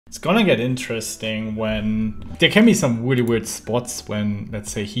It's gonna get interesting when there can be some really weird spots when, let's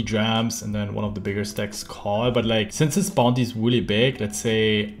say, he jams and then one of the bigger stacks call. But like, since his bounty is really big, let's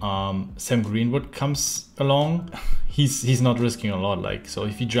say Sam Greenwood comes along, he's not risking a lot. Like, so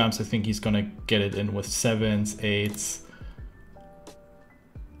if he jams, I think he's gonna get it in with 7s, 8s.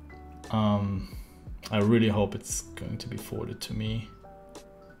 I really hope it's going to be forwarded to me.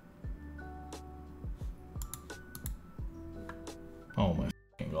 Oh my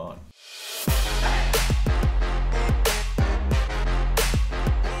fucking god.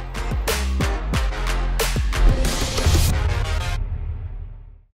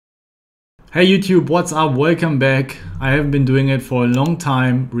 Hey YouTube, what's up? Welcome back. I haven't been doing it for a long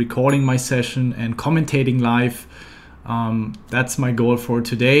time, recording my session and commentating live. That's my goal for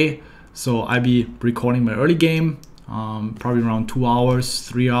today. So I'll be recording my early game, probably around 2 hours,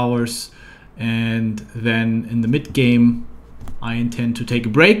 3 hours. And then in the mid game, I intend to take a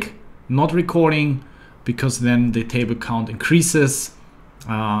break, not recording, because then the table count increases.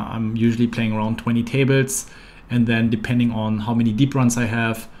 I'm usually playing around 20 tables. And then depending on how many deep runs I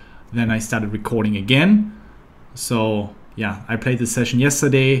have, then I started recording again. So yeah, I played this session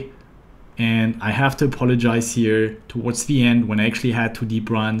yesterday and I have to apologize here towards the end when I actually had 2 deep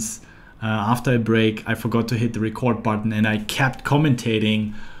runs. After a break, I forgot to hit the record button and I kept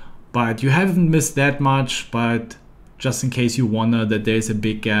commentating, but you haven't missed that much. But just in case you wonder that there's a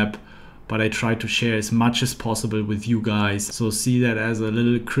big gap, but I try to share as much as possible with you guys. So see that as a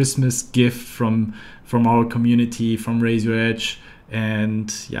little Christmas gift from our community, from Raise Your Edge.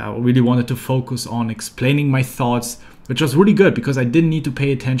 And yeah, I really wanted to focus on explaining my thoughts, which was really good because I didn't need to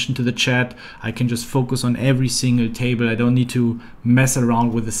pay attention to the chat. I can just focus on every single table. I don't need to mess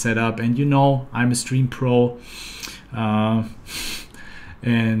around with the setup. And you know, I'm a stream pro.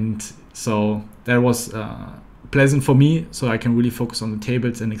 And so that was pleasant for me. So I can really focus on the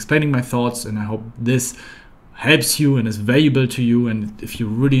tables and explaining my thoughts. And I hope this helps you and is valuable to you. And if you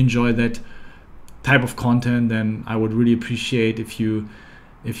really enjoy that type of content, then I would really appreciate if you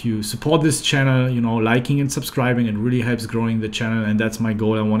support this channel, you know, liking and subscribing. It really helps growing the channel, and that's my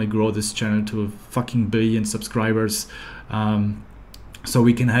goal. I want to grow this channel to a fucking billion subscribers, so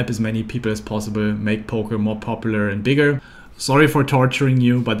we can help as many people as possible make poker more popular and bigger. Sorry for torturing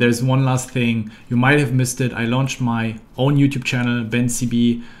you, but there's one last thing. You might have missed it. I launched my own YouTube channel,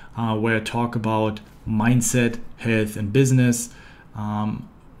 Bencb, where I talk about mindset, health, and business,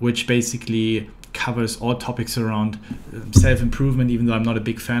 which basically covers all topics around self-improvement. Even though I'm not a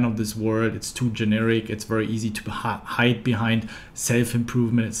big fan of this word, it's too generic. It's very easy to hide behind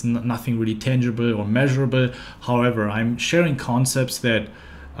self-improvement. It's nothing really tangible or measurable. However, I'm sharing concepts that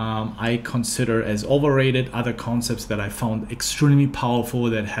I consider as overrated, other concepts that I found extremely powerful,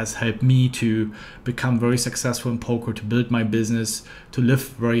 that has helped me to become very successful in poker, to build my business, to live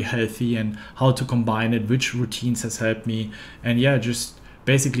very healthy, and how to combine it, which routines has helped me. And yeah, just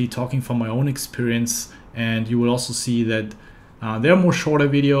basically talking from my own experience. And you will also see that there are more shorter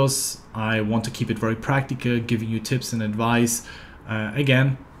videos. I want to keep it very practical, giving you tips and advice.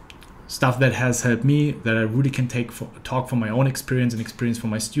 Again, stuff that has helped me, that I really can talk from my own experience and experience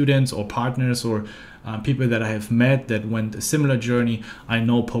from my students or partners or people that I have met that went a similar journey. I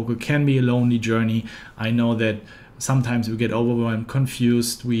know poker can be a lonely journey. I know that sometimes we get overwhelmed,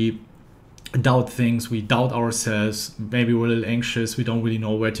 confused, we doubt things, we doubt ourselves, maybe we're a little anxious, we don't really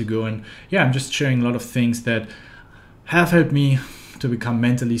know where to go. And yeah, I'm just sharing a lot of things that have helped me to become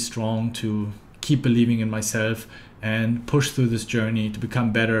mentally strong, to keep believing in myself and push through this journey to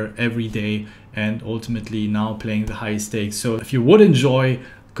become better every day, and ultimately now playing the highest stakes. So if you would enjoy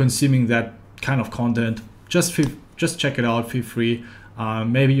consuming that kind of content, just check it out, feel free.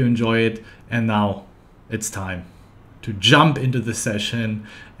 Maybe you enjoy it. And now it's time to jump into the session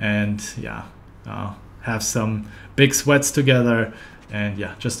and yeah, have some big sweats together, and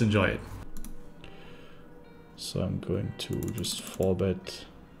yeah, just enjoy it. So I'm going to just 4-bet.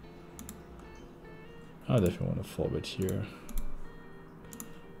 I definitely want to 4-bet here.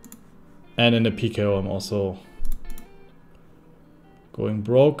 And in the PKO I'm also going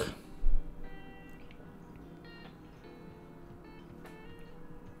broke.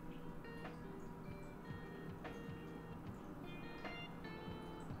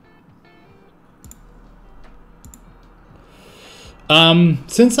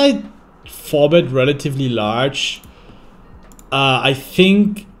 Since I 4-bet relatively large, I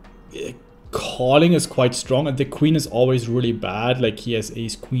think calling is quite strong, and the queen is always really bad. Like, he has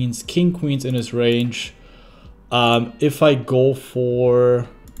ace queens, king queens in his range. If I go for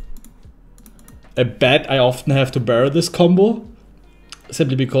a bet, I often have to barrel this combo,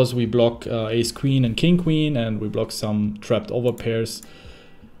 simply because we block ace queen and king queen, and we block some trapped over pairs.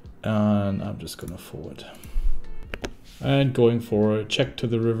 And I'm just gonna forward. And going for a check to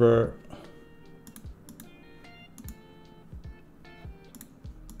the river.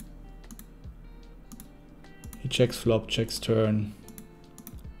 He checks flop, checks turn.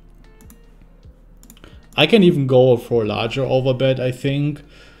 I can even go for a larger overbet, I think.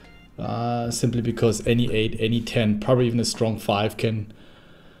 Simply because any 8, any 10, probably even a strong 5 can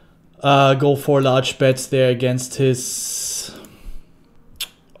go for large bets there against his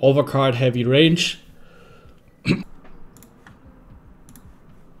overcard heavy range.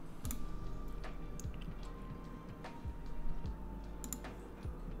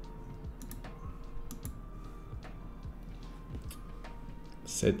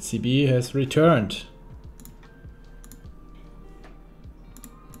 ZCB has returned.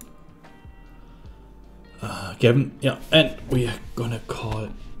 Keven, yeah, and we are gonna call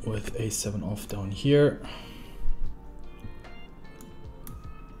with a7 off down here.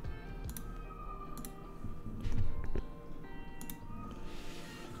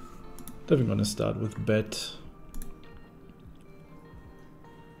 Then we're gonna start with bet.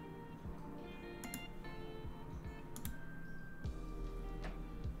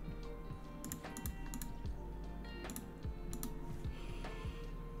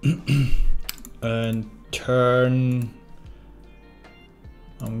 And turn,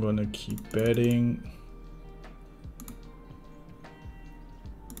 I'm gonna keep betting.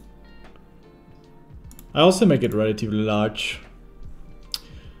 I also make it relatively large.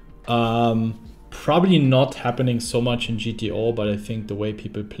 Probably not happening so much in GTO, but I think the way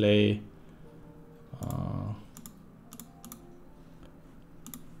people play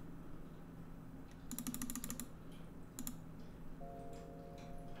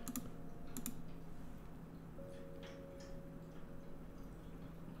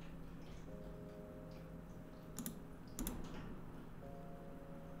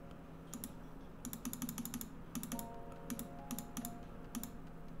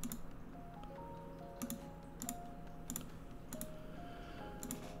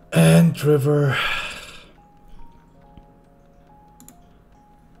and river.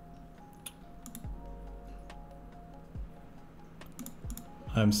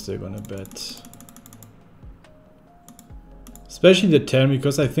 I'm still gonna bet. Especially the 10,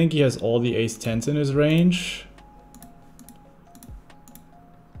 because I think he has all the ace 10s in his range.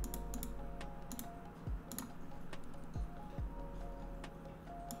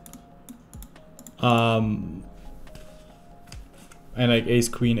 And like ace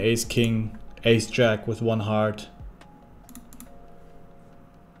queen, ace king, ace jack with one heart.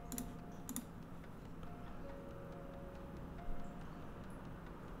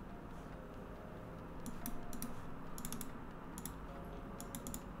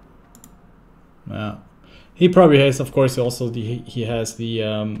 Yeah, he probably has, of course, also he has the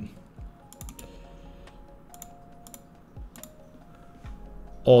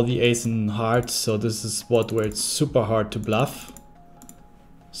all the ace and hearts, so this is a spot where it's super hard to bluff.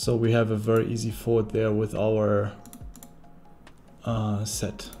 So we have a very easy forward there with our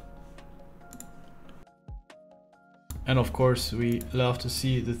set. And of course we love to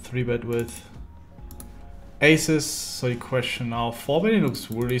see the 3-bet with aces. So you question now, 4-betting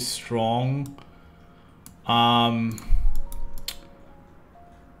looks really strong. I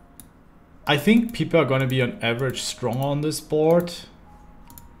think people are going to be on average strong on this board.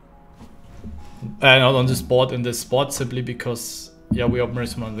 Not on this board, in this spot, simply because, yeah, we open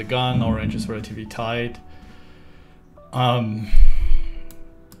raise on the gun, our range is relatively tight.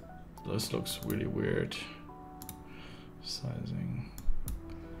 This looks really weird. Sizing.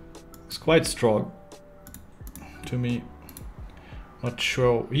 It's quite strong to me. Not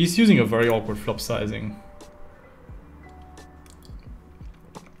sure. He's using a very awkward flop sizing.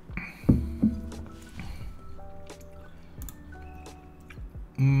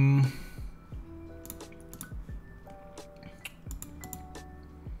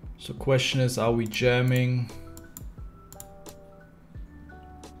 So question is, are we jamming?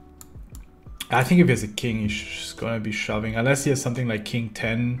 I think if he has a king, he's gonna be shoving, unless he has something like king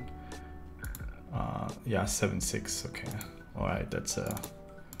 10. Yeah, 7-6. Okay, all right, that's a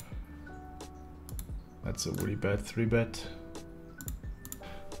really bad 3-bet.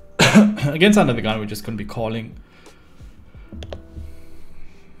 Against under the gun, we're just gonna be calling.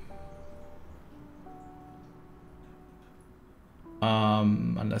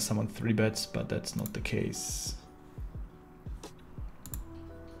 Unless someone 3-bets, but that's not the case.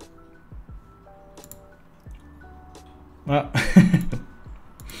 Well,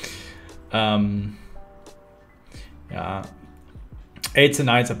 yeah, 8s and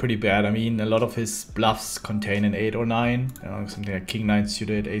 9s are pretty bad. I mean, a lot of his bluffs contain an 8 or 9. You know, something like King 9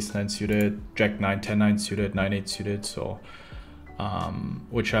 suited, Ace 9 suited, Jack 9, 10 9 suited, 9 8 suited. So,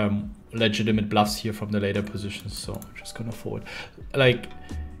 which are legitimate bluffs here from the later positions. So, just gonna fold. Like,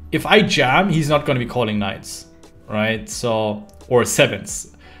 if I jam, he's not gonna be calling 9s, right? So, or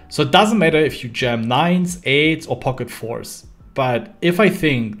 7s. So it doesn't matter if you jam 9s, 8s, or pocket 4s. But if I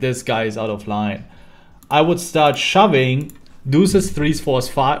think this guy is out of line, I would start shoving deuces, 3s,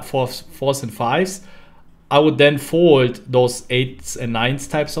 4s, and 5s. I would then fold those 8s and 9s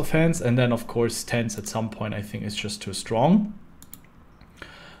types of hands. And then, of course, 10s at some point, I think is just too strong.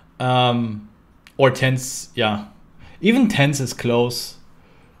 Or 10s, yeah. Even 10s is close.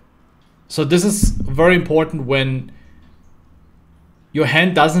 So this is very important when your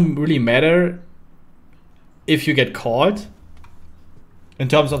hand doesn't really matter if you get called in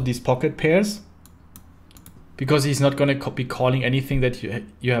terms of these pocket pairs, because he's not going to be calling anything that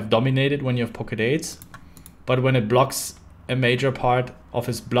you have dominated when you have pocket 8s. But when it blocks a major part of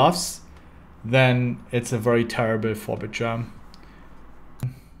his bluffs, then it's a very terrible 4-bit jam.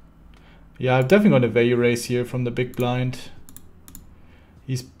 Yeah, I'm definitely going to value raise here from the big blind.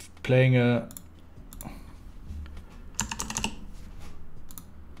 He's playing a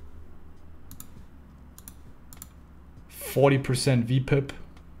 40% VPIP.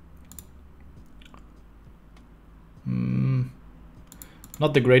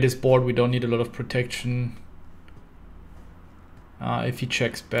 Not the greatest board. We don't need a lot of protection. If he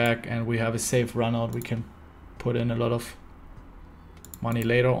checks back and we have a safe run out, we can put in a lot of money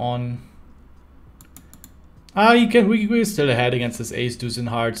later on. We're still ahead against this ace deuce in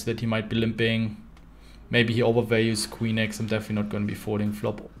hearts that he might be limping. Maybe he overvalues queen x. I'm definitely not going to be folding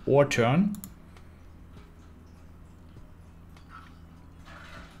flop or turn.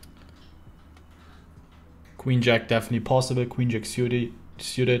 Queen jack definitely possible. Queen jack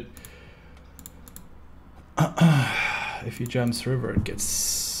suited. If he jams river, it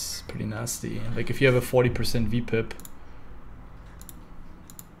gets pretty nasty. Like if you have a 40% VPIP,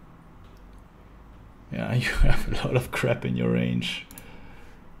 yeah, you have a lot of crap in your range.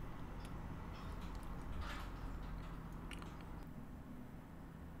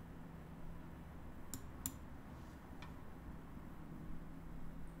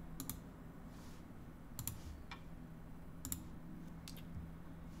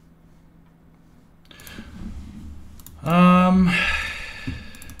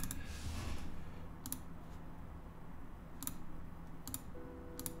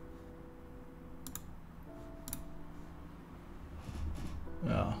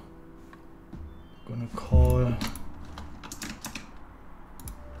 Yeah, gonna call.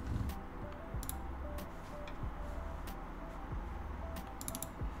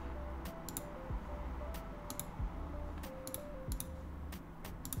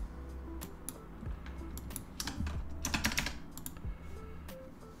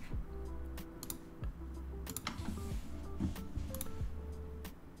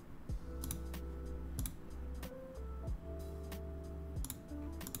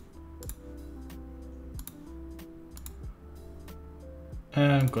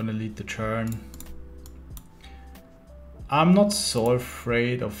 I'm gonna lead the turn. I'm not so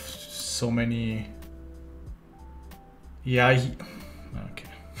afraid of so many. Yeah, okay.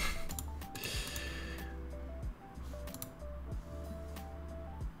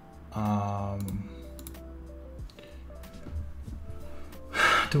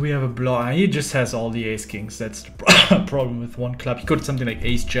 Do we have a block? He just has all the ace kings. That's the problem with one club. He could something like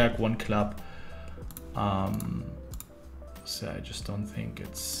ace jack, one club. So I just don't think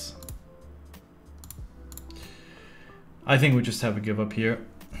it's. I think we just have a give up here.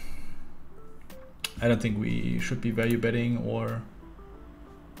 I don't think we should be value betting or.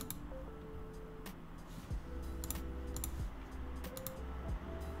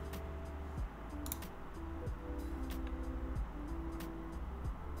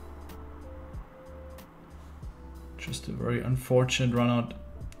 Just a very unfortunate run out.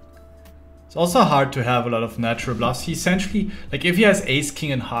 It's also hard to have a lot of natural bluffs. He essentially, like if he has ace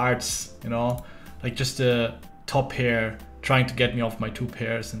king and hearts, you know, like just a top pair trying to get me off my 2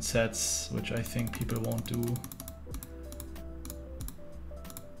 pairs and sets, which I think people won't do.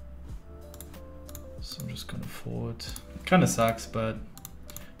 So I'm just gonna fold. Kind of sucks, but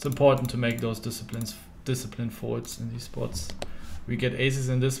it's important to make those disciplined folds in these spots. We get aces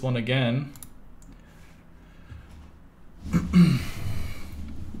in this one again.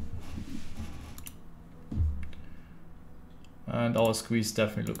 And our squeeze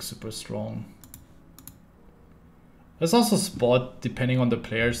definitely looks super strong. There's also a spot, depending on the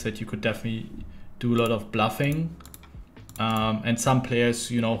players, that you could definitely do a lot of bluffing. And some players,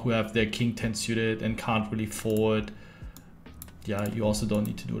 you know, who have their king 10 suited and can't really forward, yeah, you also don't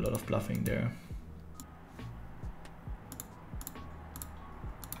need to do a lot of bluffing there.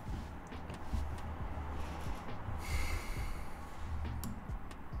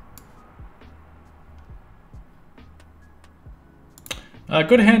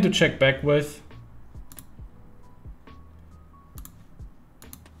 Good hand to check back with.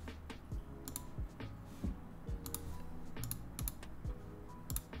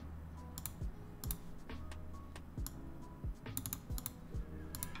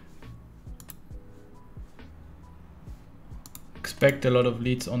 Expect a lot of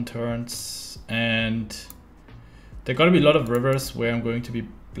leads on turns, and there gotta be a lot of rivers where I'm going to be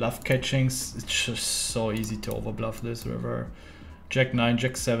bluff catching. It's just so easy to overbluff this river. Jack 9,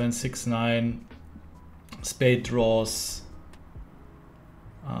 Jack 7, 6, 9, spade draws.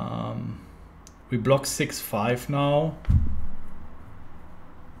 We block 6, 5 now.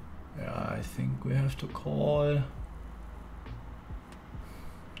 Yeah, I think we have to call.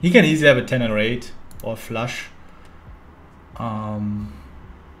 He can easily have a 10 or 8 or flush.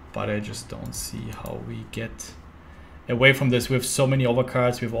 But I just don't see how we get away from this. We have so many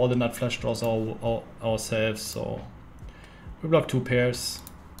overcards. We have all the nut flush draws ourselves, so we block 2 pairs.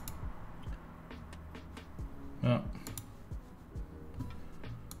 Yeah.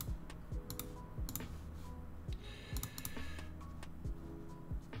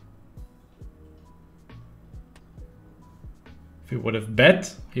 If he would have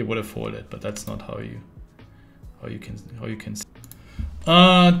bet, he would have folded, but that's not how you can see.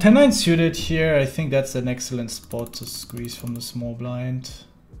 10-9 suited here. I think that's an excellent spot to squeeze from the small blind.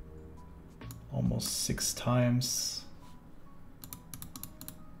 Almost 6 times.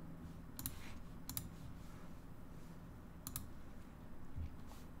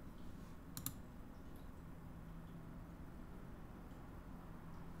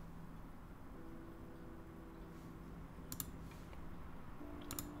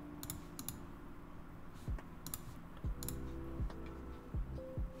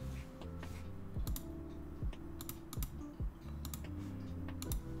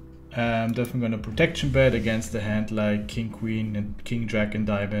 I'm definitely going to protection bet against a hand like King Queen and King Jack and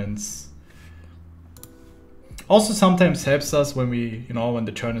diamonds. Also sometimes helps us when we, you know, when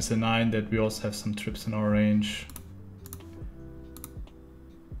the turn is a 9, that we also have some trips in our range.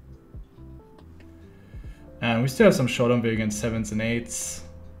 And we still have some showdown value against 7s and 8s.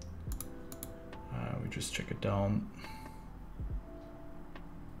 We just check it down.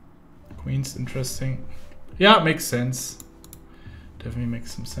 Queen's interesting. Yeah, makes sense. Definitely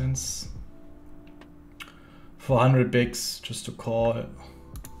makes some sense. 400 bigs just to call.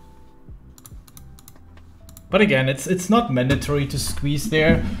 But again, it's not mandatory to squeeze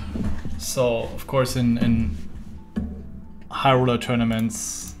there. So of course in high roller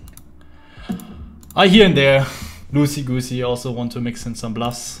tournaments, here and there, loosey goosey, also want to mix in some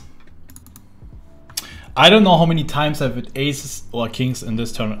bluffs. I don't know how many times I've hit aces or kings in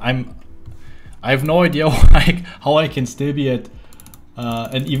this tournament. I have no idea how I can still be at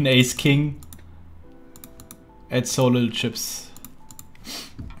and even ace king at so little chips.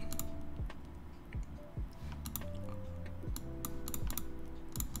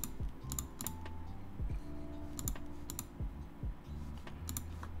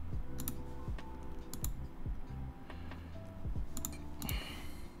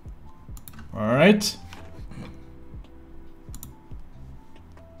 All right.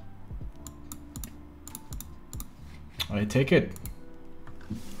 I take it.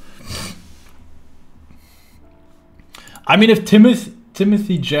 I mean, if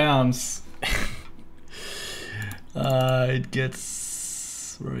Timothy jams, it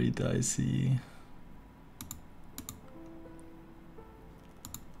gets very dicey.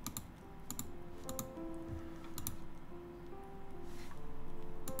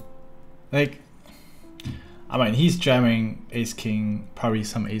 Like, I mean, he's jamming ace king, probably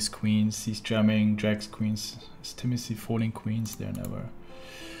some ace queens. He's jamming jacks queens. Is Timothy folding queens? They're never.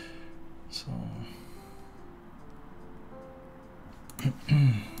 So.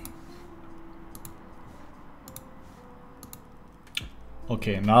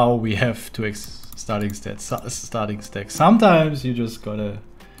 Okay, now we have to starting stack. Sometimes you just gotta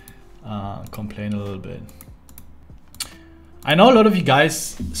complain a little bit. I know a lot of you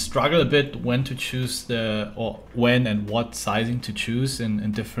guys struggle a bit when to choose when and what sizing to choose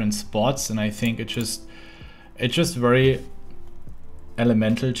in different spots, and I think it's just very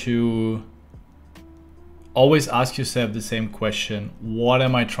elemental to always ask yourself the same question: what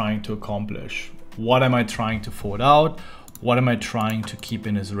am I trying to accomplish? What am I trying to fold out? What am I trying to keep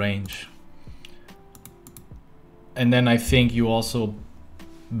in his range? and then I think you also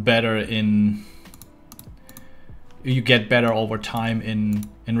better in, you get better over time in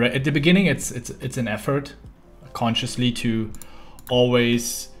at the beginning. It's an effort consciously to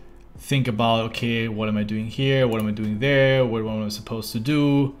always think about, okay, what am I doing here, what am I doing there, what am I supposed to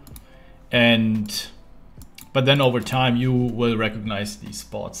do, but then over time you will recognize these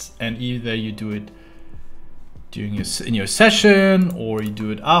spots, and either you do it during in your session or you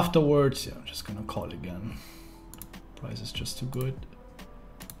do it afterwards. Yeah, I'm just gonna call it again. Price is just too good.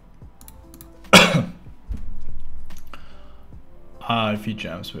 If he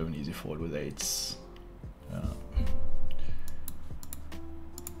jams, we have an easy fold with 8s. Yeah.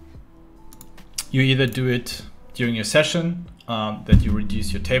 You either do it during your session, that you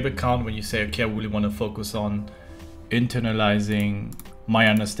reduce your table count when you say, okay, I really want to focus on internalizing my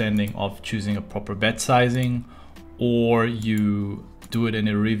understanding of choosing a proper bet sizing, or you do it in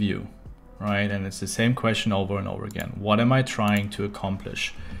a review, right? And it's the same question over and over again. What am I trying to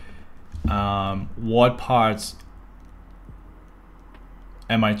accomplish? What parts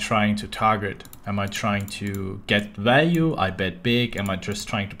am I trying to target? Am I trying to get value? I bet big. Am I just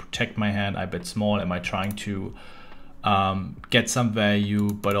trying to protect my hand? I bet small. Am I trying to get some value,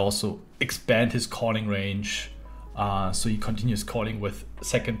 but also expand his calling range? So he continues calling with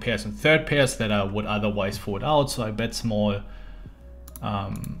second pairs and third pairs that I would otherwise fold out. So I bet small,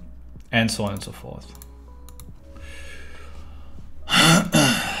 and so on and so forth.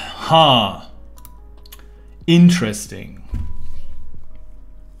 Interesting.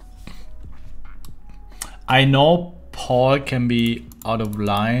 I know Paul can be out of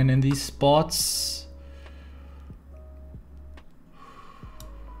line in these spots.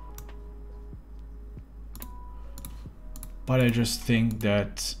 But I just think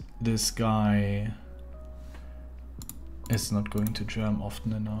that this guy is not going to jam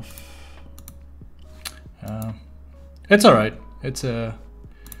often enough. It's all right. It's a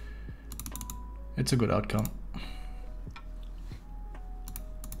good outcome.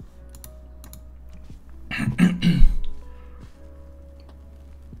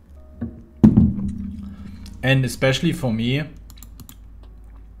 And especially for me,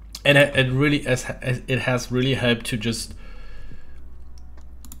 it has really helped to just,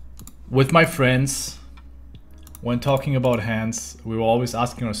 with my friends, when talking about hands, we were always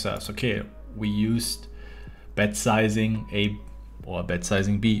asking ourselves, okay, we used bet sizing A or bet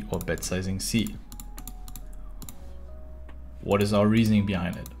sizing B or bet sizing C. What is our reasoning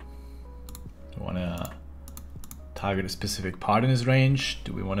behind it? Do we want to target a specific part in his range?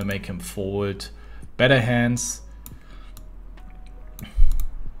 Do we want to make him fold better hands?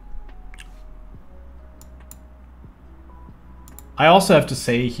 I also have to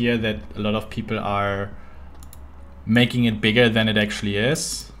say here that a lot of people are making it bigger than it actually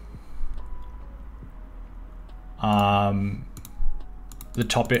is. The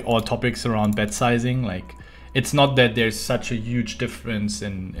topics around bet sizing, like, it's not that there's such a huge difference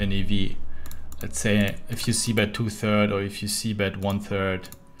in EV. Let's say if you see bet 2/3 or if you see bet 1/3.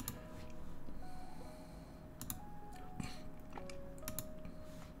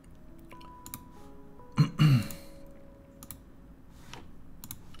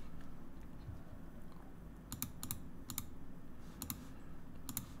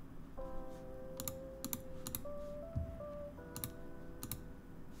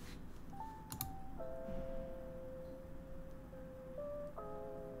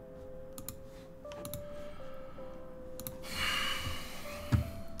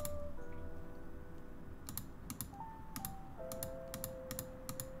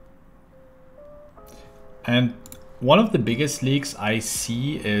 And one of the biggest leaks I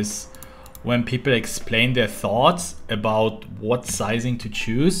see is when people explain their thoughts about what sizing to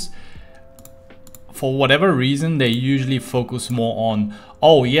choose. For whatever reason, they usually focus more on,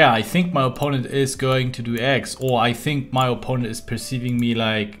 oh yeah, I think my opponent is going to do X, or I think my opponent is perceiving me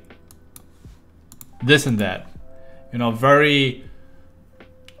like this and that. You know, very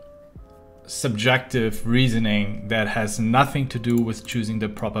subjective reasoning that has nothing to do with choosing the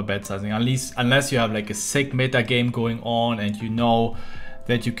proper bet sizing, unless you have like a sick meta game going on and you know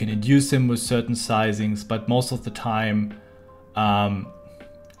that you can induce him with certain sizings, but most of the time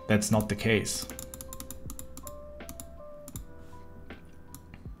that's not the case.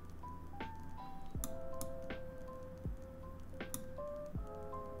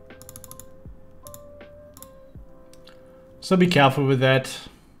 So be careful with that.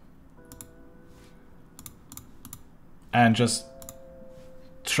 And just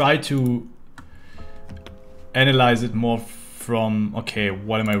try to analyze it more from, okay,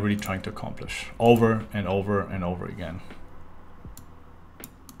 what am I really trying to accomplish? Over and over and over again.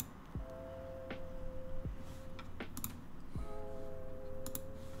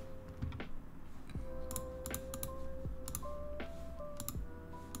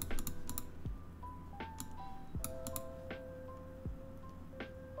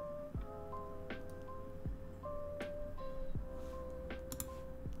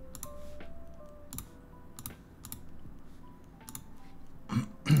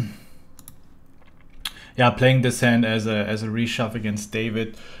 yeah, playing this hand as a reshove against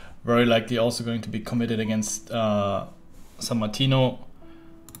David. Very likely also going to be committed against San Martino.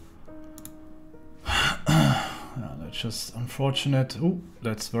 That's just unfortunate. Ooh,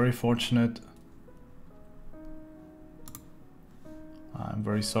 that's very fortunate. I'm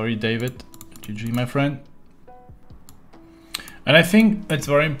very sorry, David. GG, my friend. And I think it's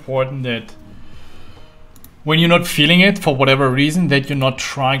very important that when you're not feeling it for whatever reason, that you're not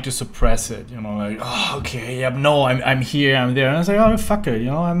trying to suppress it. You know, like, oh, okay, yeah, no, I'm here, I'm there. And I was like, oh, fuck it,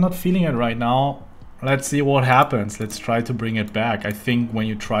 you know, I'm not feeling it right now. Let's see what happens. Let's try to bring it back. I think when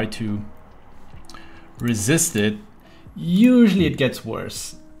you try to resist it, usually it gets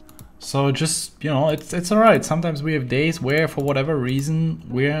worse. So just, you know, it's all right. Sometimes we have days where for whatever reason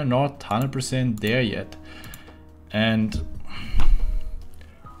we're not 100% there yet. And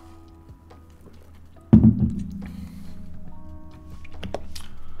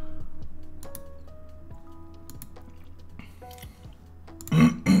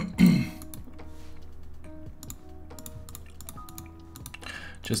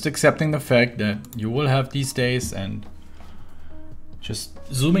just accepting the fact that you will have these days and just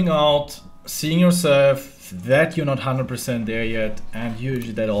zooming out, seeing yourself that you're not 100% there yet, and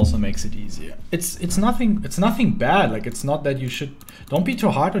usually that also makes it easier. It's nothing bad. Like, it's not that you should, don't be too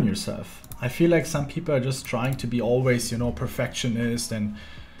hard on yourself. I feel like some people are just trying to be always, you know, perfectionist, and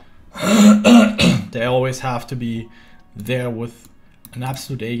they always have to be there with an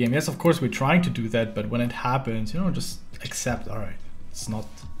absolute A game. Yes, of course we're trying to do that, but when it happens, you know, just accept, all right, it's not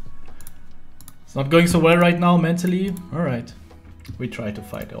going so well right now mentally. All right, we try to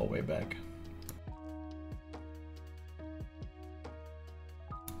fight our way back.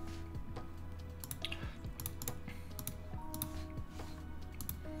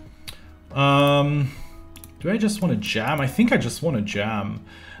 Do I just want to jam? I think I just want to jam.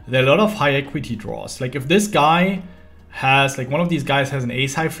 There are a lot of high equity draws. Like, if this guy has, like, one of these guys has an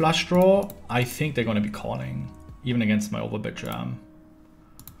ace high flush draw, I think they're going to be calling, even against my overbet jam.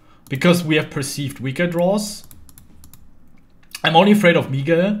 Because we have perceived weaker draws. I'm only afraid of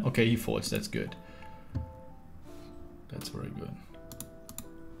Miguel. Okay, he folds. That's good. That's very good.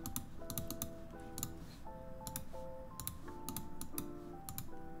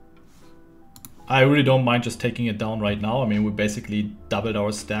 I really don't mind just taking it down right now. I mean, we basically doubled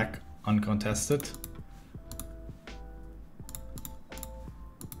our stack uncontested.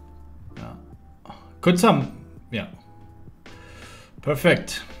 Yeah. Could some, yeah.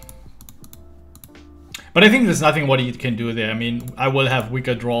 Perfect. But I think there's nothing what he can do there. I mean, I will have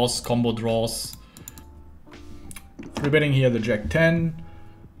weaker draws, combo draws. 3-betting here the Jack 10.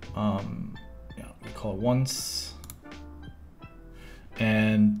 Yeah, we call once.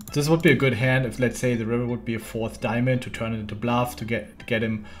 And this would be a good hand if, let's say, the river would be a 4th diamond to turn it into bluff to get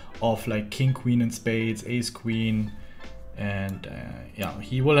him off like king, queen, and spades, ace, queen, and yeah,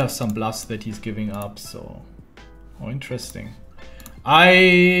 he will have some bluffs that he's giving up. So, oh, interesting.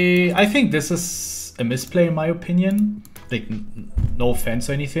 I think this is a misplay in my opinion. Like, no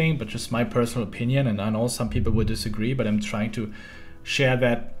offense or anything, but just my personal opinion. And I know some people will disagree, but I'm trying to share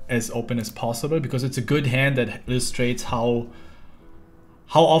that as open as possible because it's a good hand that illustrates how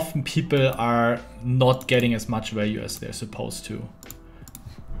often people are not getting as much value as they're supposed to.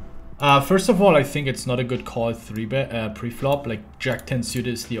 First of all, I think it's not a good call pre-flop. Like, Jack 10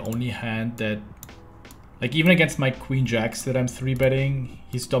 suited is the only hand that, like, even against my queen jacks that I'm 3-betting,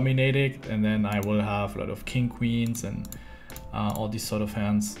 he's dominating, and then I will have a lot of king queens and all these sort of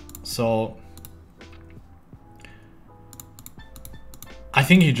hands. So I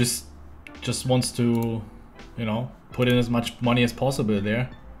think he just wants to, you know, put in as much money as possible there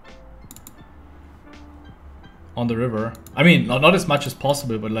on the river. I mean, not as much as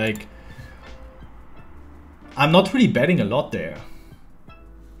possible, but like, I'm not really betting a lot there.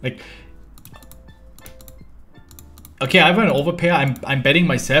 Like, okay, I have an overpair. I'm betting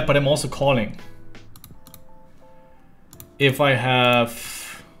myself, but I'm also calling. If I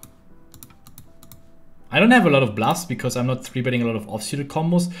have, I don't have a lot of bluffs because I'm not 3-betting a lot of offsuited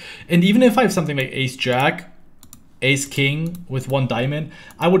combos. And even if I have something like ace jack, ace king with 1 diamond,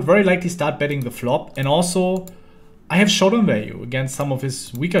 I would very likely start betting the flop. And also, I have showdown value against some of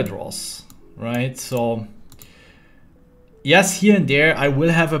his weaker draws, right? So yes, here and there I will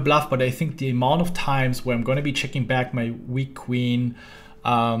have a bluff, but I think the amount of times where I'm going to be checking back my weak queen,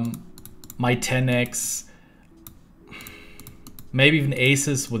 my 10x, maybe even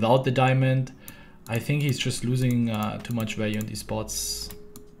aces without the diamond, I think he's just losing too much value in these spots.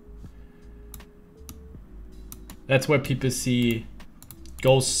 That's where people see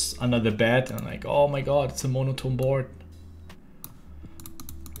ghosts under the bed and like, oh my god, it's a monotone board.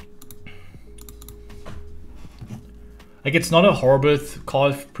 Like, it's not a horrible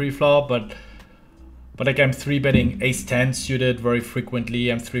call pre-flop, but like I'm 3-betting ace-10 suited very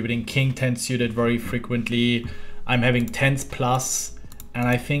frequently. I'm 3-betting king-10 suited very frequently. I'm having 10s plus. And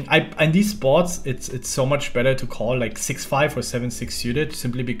I think in these spots, it's so much better to call like 6-5 or 7-6 suited,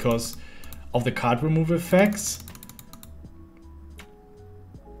 simply because of the card removal effects.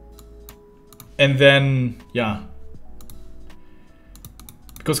 And then, yeah.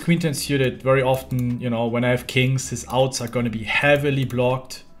 Because queen 10 suited, very often, you know, when I have kings, his outs are going to be heavily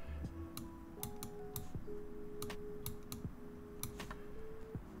blocked.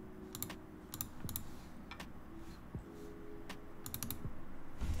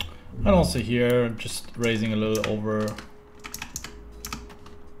 And also here, just raising a little over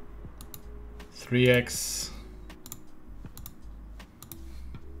 3x.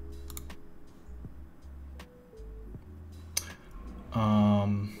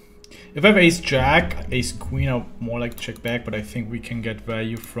 If I have ace jack, ace queen, I would more like to check back, but I think we can get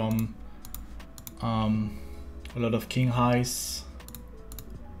value from a lot of king highs.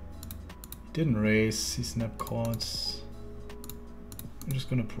 Didn't raise, he snap calls. I'm just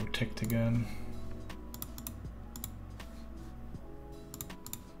gonna protect again.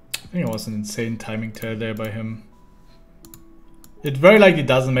 I think it was an insane timing tell there by him. It very likely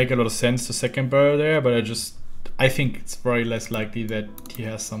doesn't make a lot of sense to second barrel there, but I think it's very less likely that he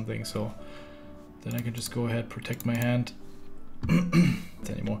has something, so then I can just go ahead, protect my hand.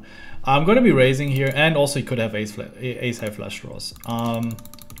 Anymore. I'm gonna be raising here, and also he could have ace high flush draws. I'm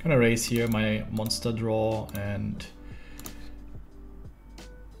gonna raise here my monster draw and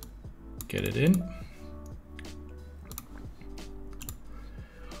get it in.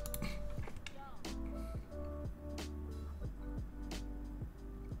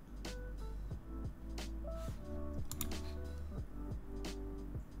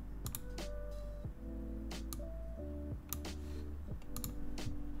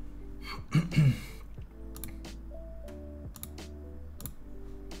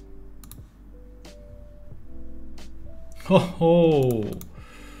 Oh,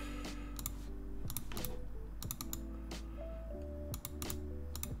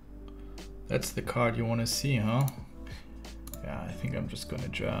 that's the card you want to see, huh? Yeah, I think I'm just gonna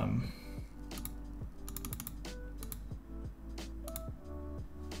jam.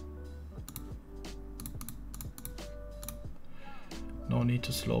 No need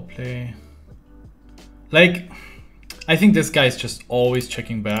to slow play. Like, I think this guy's just always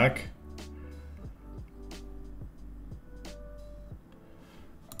checking back.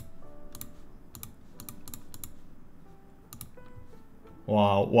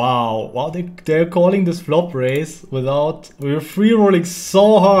 Wow, they're calling this flop raise without, we're free rolling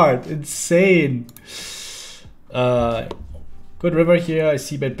so hard, insane. Good river here, I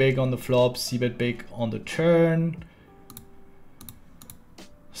see bet big on the flop, see bet big on the turn.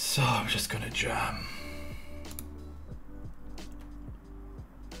 So I'm just gonna jam.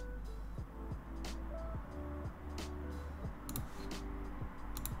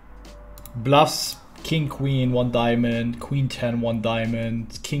 Bluffs. King queen 1 diamond, queen 10 1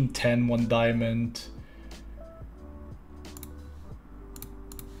 diamond, king 10 1 diamond.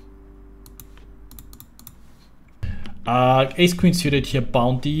 Ace queen suited here,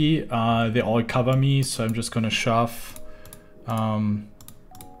 bounty. They all cover me, so I'm just gonna shove.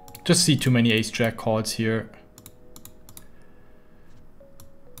 Just see too many ace jack calls here.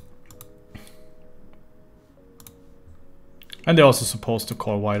 And they're also supposed to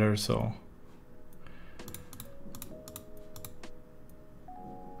call wider, so.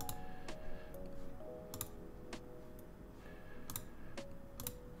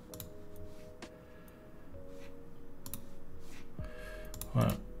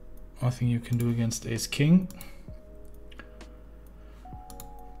 Well, nothing you can do against ace king.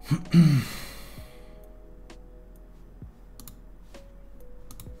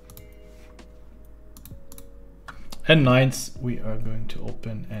 And nines we are going to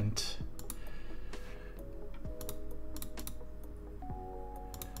open and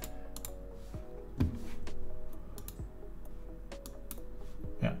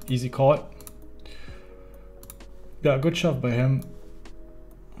yeah, easy call. Yeah, good shove by him.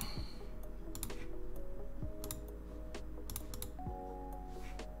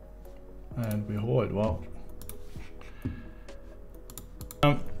 And we hold, wow.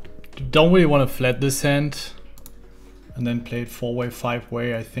 Don't really want to flat this hand and then play it 4-way,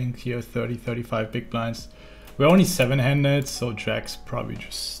 5-way. I think here 30, 35 big blinds. We're only 7-handed, so Jack's probably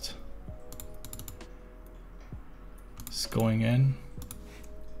just is going in.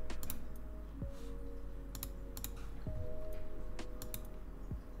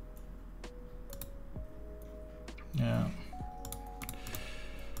 Yeah.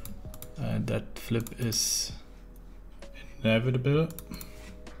 that flip is inevitable.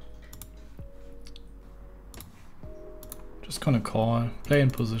 Just gonna call, play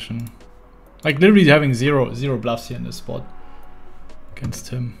in position. Like literally having zero bluffs here in this spot against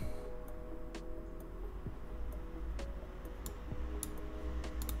him.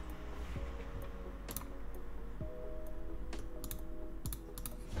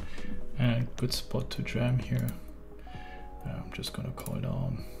 And good spot to jam here. I'm just gonna call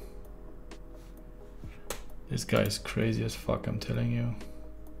down. This guy is crazy as fuck, I'm telling you.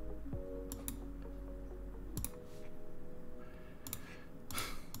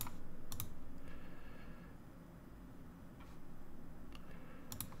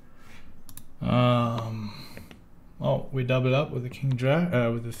 Oh, we double up with the king jack,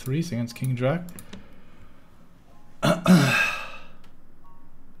 with the threes against king jack.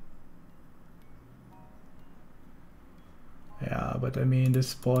 Yeah, but I mean, this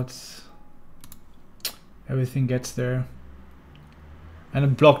spot's everything gets there. And a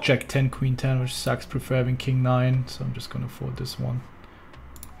block jack 10, queen 10, which sucks. Prefer having king 9, so I'm just gonna fold this one.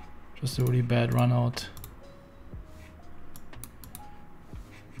 Just a really bad run out.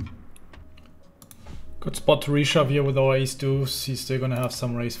 Good spot to reshove here with our ace deuce. He's still gonna have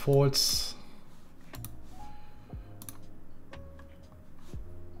some raise folds.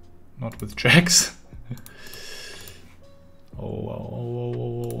 Not with jacks.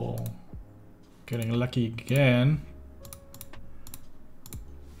 Oh. Getting lucky again.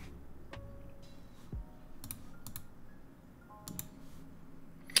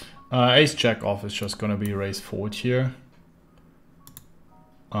 Ace jack off is just gonna be raise fold here.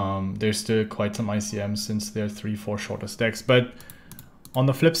 There's still quite some ICM since they're 3-4 shorter stacks, but on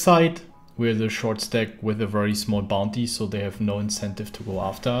the flip side, we're the short stack with a very small bounty, so they have no incentive to go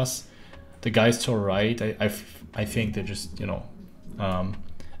after us. The guys to our right, I think they're just, you know,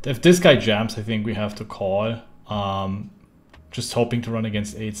 if this guy jams, I think we have to call. Just hoping to run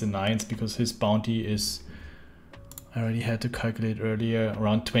against 8s and 9s because his bounty is, I already had to calculate earlier,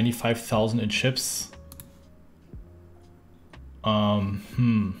 around 25,000 in chips.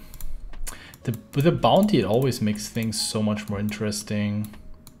 With a bounty, it always makes things so much more interesting.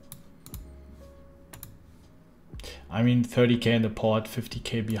 I mean, 30k in the pot,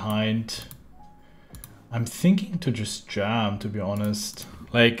 50k behind. I'm thinking to just jam, to be honest.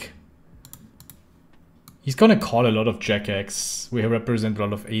 Like, he's gonna call a lot of jack X. We represent a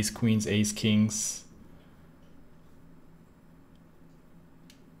lot of ace queens, ace kings.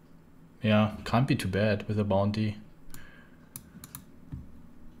 Yeah, can't be too bad with a bounty.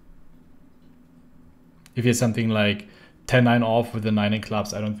 If he has something like 10-9 off with the 9 in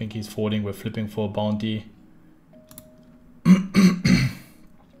clubs, I don't think he's folding. We're flipping for a bounty.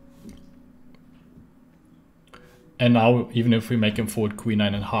 And now, even if we make him fold queen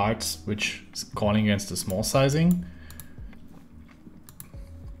 9 in hearts, which is calling against the small sizing,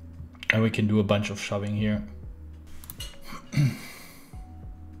 and we can do a bunch of shoving here.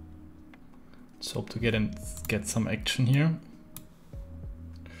 Let's hope to get some action here.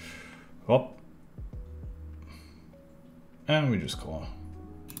 Hop. And we just call.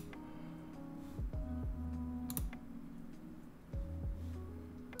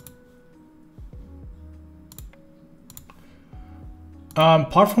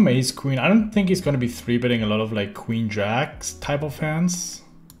 Apart from ace queen, I don't think he's going to be 3-betting a lot of like queen jacks type of hands.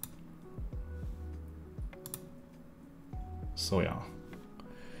 So yeah,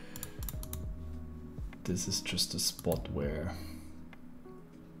 this is just a spot where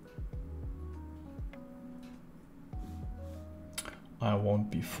I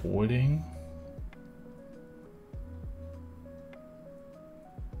won't be folding.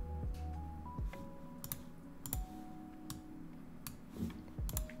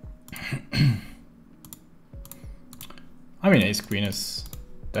 I mean, ace queen is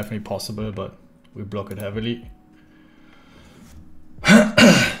definitely possible, but we block it heavily.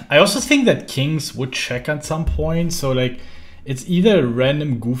 I also think that kings would check at some point, so like it's either a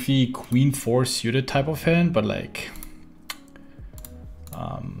random goofy queen 4 suited type of hand, but like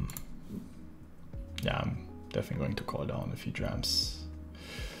yeah, I'm definitely going to call down if he jams.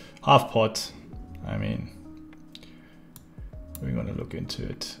 Half pot, I mean, we're gonna look into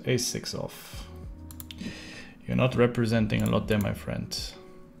it. Ace 6 off. You're not representing a lot there, my friend.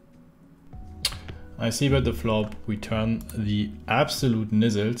 I see about the flop, we turn the absolute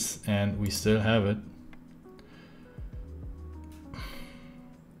nizzles and we still have it.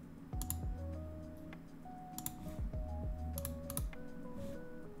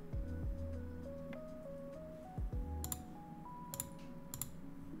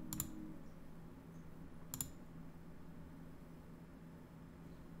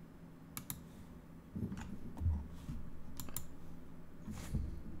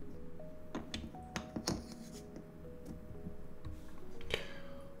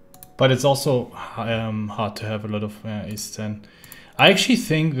 But it's also hard to have a lot of ace-10. I actually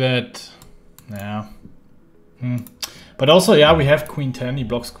think that, yeah. But also, yeah, we have queen-10. He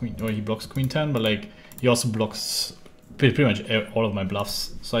blocks queen-10, but like he also blocks pretty much all of my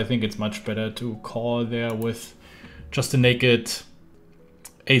bluffs. So I think it's much better to call there with just a naked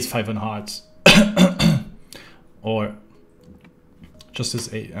ace-5 in hearts. Or just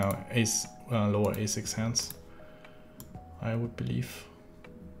his lower a6 hands, I would believe.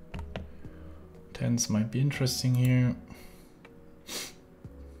 Tens might be interesting here.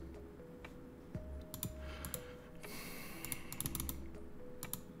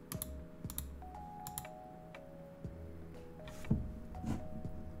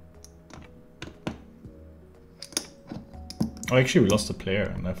 Oh, actually, we lost a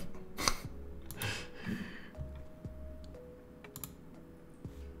player, and I've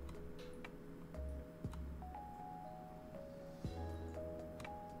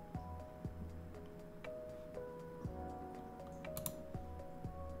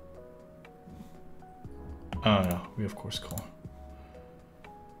oh yeah, we of course call.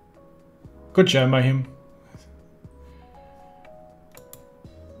 Good jam by him.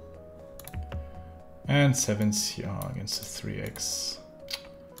 And 7s here against the 3x.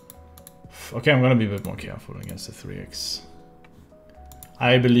 Okay, I'm gonna be a bit more careful against the 3x.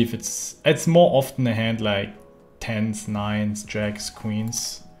 I believe it's more often a hand like 10s, 9s, jacks,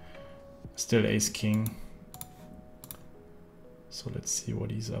 queens. Still ace king. So let's see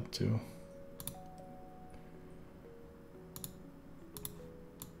what he's up to.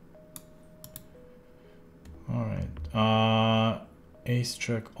 Alright, ace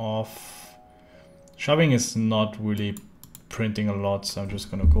jack off. Shoving is not really printing a lot, so I'm just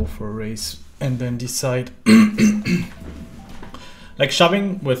gonna go for a raise and then decide. Like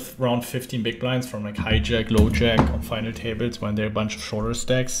shoving with around 15 big blinds from like hijack, low jack on final tables when there are a bunch of shorter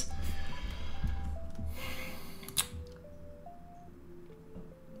stacks.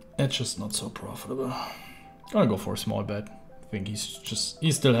 It's just not so profitable. Gonna go for a small bet. I think he's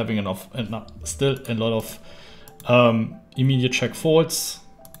still having still a lot of immediate check folds.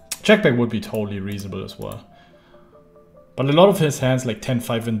 Check back would be totally reasonable as well. But a lot of his hands like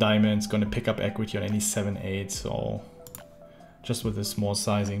 10-5 in diamonds gonna pick up equity on any 7-8, so just with this small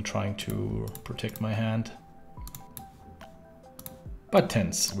sizing trying to protect my hand. But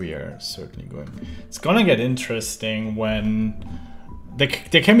 10s we are certainly going. It's gonna get interesting when there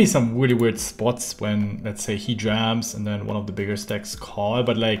can be some really weird spots when, let's say, he jams and then one of the bigger stacks call,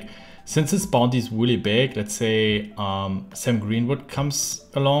 but like since his bounty is really big, let's say Sam Greenwood comes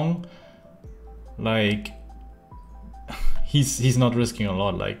along, like he's not risking a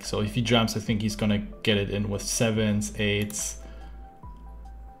lot. Like, so if he jams, I think he's gonna get it in with 7s, 8s.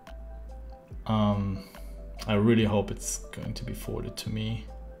 I really hope it's going to be forwarded to me.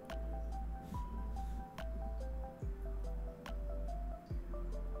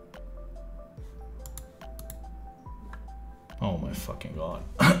 Oh my fucking god.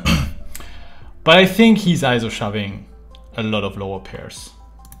 But I think he's ISO shoving a lot of lower pairs.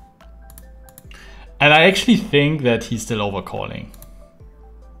 And I actually think that he's still overcalling.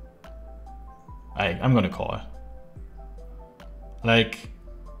 I'm gonna call. Like,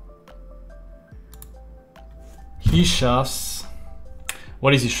 he shoves,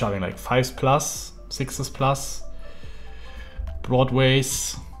 what is he shoving? Like 5s plus, 6s plus,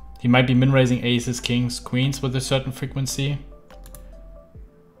 broadways. He might be min-raising aces, kings, queens with a certain frequency.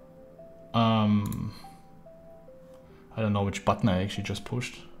 I don't know which button I actually just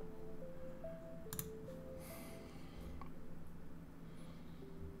pushed.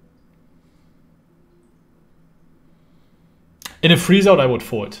 In a freeze out, I would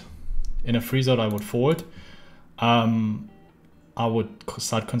fold. In a freeze out, I would fold. I would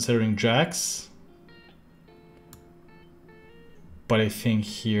start considering jacks. But I think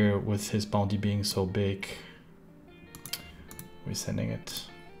here, with his bounty being so big, we're sending it.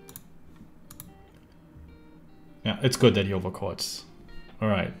 Yeah, it's good that he overcalls. All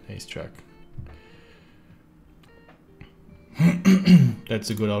right, ace jack.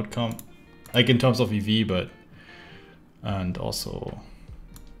 That's a good outcome. Like in terms of EV, but and also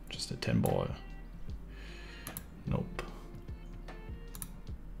just a 10 ball. Nope.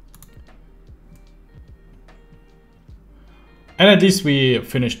 And at least we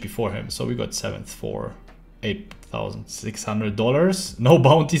finished before him, so we got 7th for $8,600. No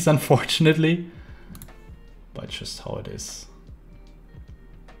bounties, unfortunately, but just how it is.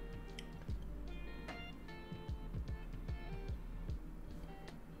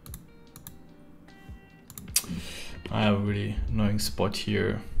 I have a really annoying spot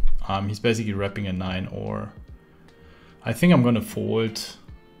here. He's basically wrapping a 9, or I think I'm gonna fold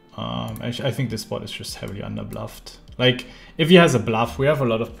Actually, I think this spot is just heavily under bluffed. Like, if he has a bluff, we have a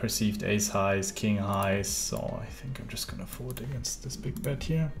lot of perceived ace highs, king highs, so I think I'm just gonna fold against this big bet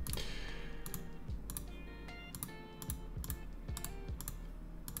here.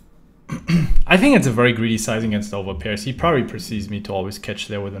 I think it's a very greedy sizing against overpairs. He probably perceives me to always catch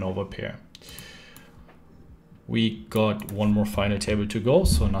there with an overpair. We got one more final table to go,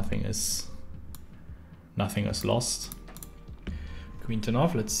 so nothing is lost. Queen 10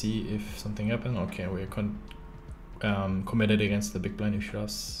 off. Let's see if something happened. Okay, we're committed against the big blind who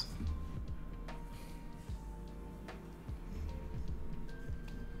shoves.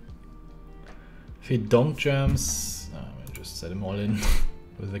 If he donk jams, we'll just set him all in.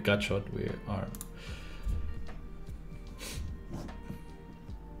 With the gut shot, we are.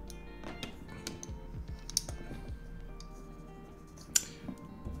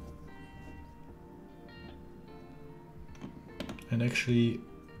 And actually,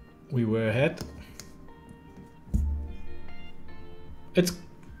 we were ahead. It's.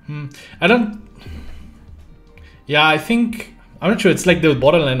 I don't. Yeah, I think. I'm not sure. It's like the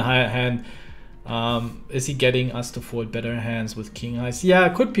borderline high hand. Is he getting us to fold better hands with king highs? Yeah,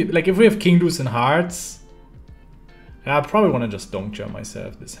 it could be. Like if we have king deuce and hearts, yeah, I probably want to just donk jam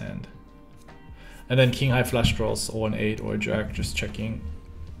myself this hand. And then king high flush draws or an 8 or a jack, just checking.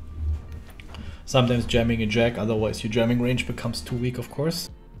 Sometimes jamming a jack, otherwise your jamming range becomes too weak, of course.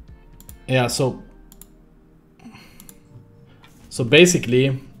 Yeah, so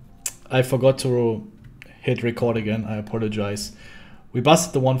basically, I forgot to hit record again. I apologize. We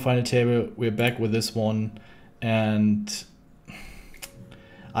busted the one final table, we're back with this one, and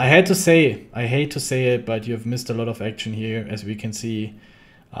I hate to say it, but you've missed a lot of action here. As we can see,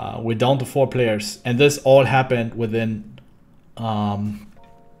 we're down to 4 players, and this all happened within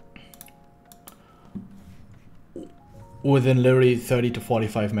literally 30 to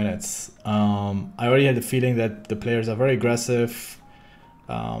 45 minutes. I already had the feeling that the players are very aggressive,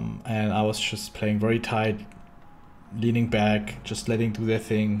 and I was just playing very tight, leaning back, just letting do their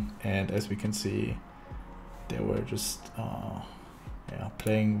thing, and as we can see, they were just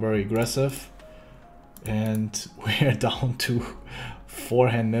playing very aggressive, and we're down to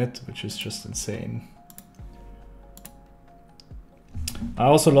 4-handed, which is just insane. I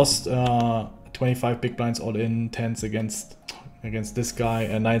also lost 25 big blinds all in, 10s against this guy,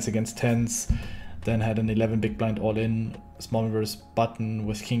 and 9s against 10s. Then had an 11 big blind all in, small versus button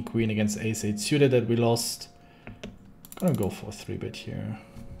with king queen against ace 8 suited that we lost. Gonna go for a 3-bet here.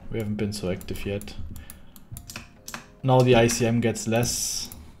 We haven't been so active yet. Now the ICM gets less.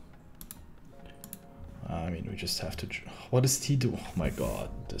 I mean, we just have to. What does he do? Oh my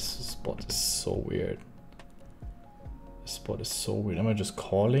god, this spot is so weird. This spot is so weird. Am I just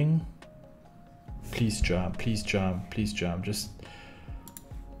calling? Please jam, please jam, please jam. Just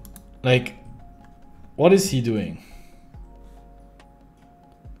like, what is he doing?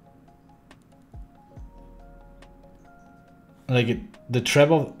 Like the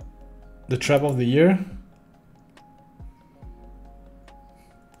trap of the year.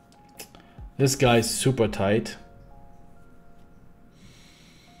 This guy's super tight.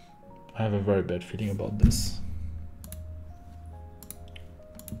 I have a very bad feeling about this.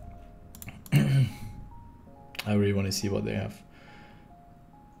 I really want to see what they have.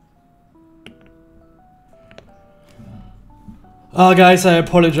 Guys, I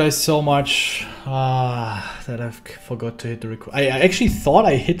apologize so much that I forgot to hit the record. I actually thought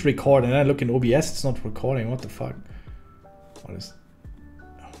I hit record, and I look in OBS, it's not recording. What the fuck? What is?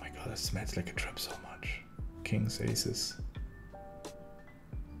 Oh my god, it smells like a trap so much. Kings, aces.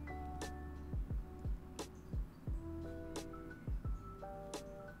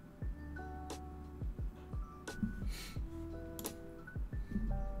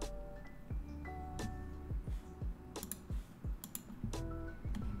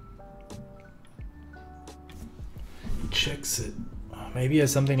 Checks it. Maybe he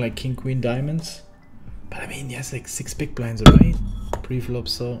has something like king queen diamonds, but I mean he has like 6 big blinds, right? Pre-flop,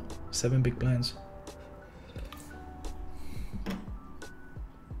 so 7 big blinds.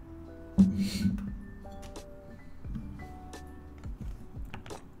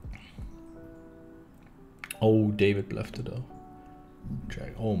 Oh, David bluffed it though.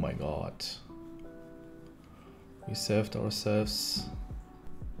 Jack. Oh my god, we served ourselves.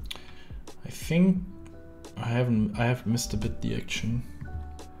 I think I have missed a bit the action.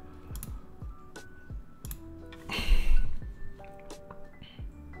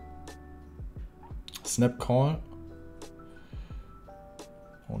 Snap call.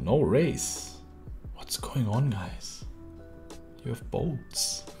 Oh, no raise. What's going on, guys? You have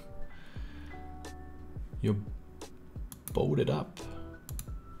boats. You're boated up.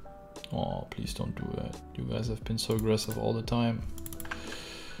 Oh, please don't do that. You guys have been so aggressive all the time.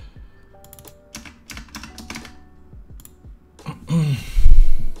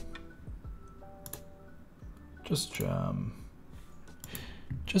 Just jam.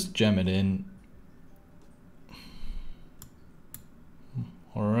 Just jam it in.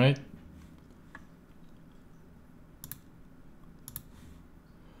 All right.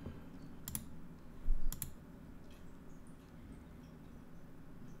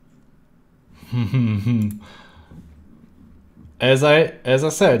 As I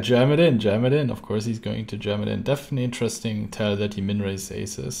said, jam it in, jam it in. Of course he's going to jam it in. Definitely interesting tell that he min raised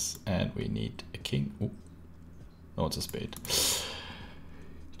aces and we need a king. Ooh. No, it's a spade.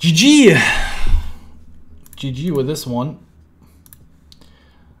 GG! GG with this one.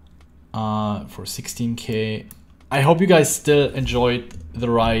 For 16K. I hope you guys still enjoyed the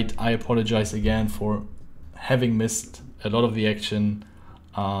ride. I apologize again for having missed a lot of the action.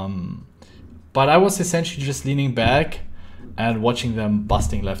 But I was essentially just leaning back and watching them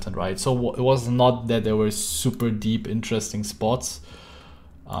busting left and right. So it was not that there were super deep, interesting spots.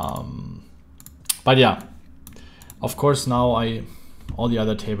 But yeah, of course now all the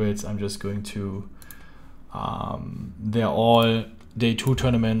other tables I'm just going to, they're all day 2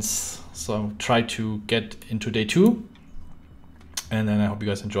 tournaments. So I'll try to get into day 2. And then I hope you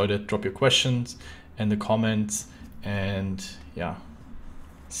guys enjoyed it. Drop your questions in the comments. And yeah,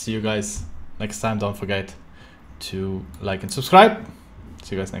 see you guys next time. Don't forget to like and subscribe.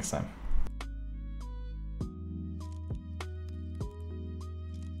 See you guys next time.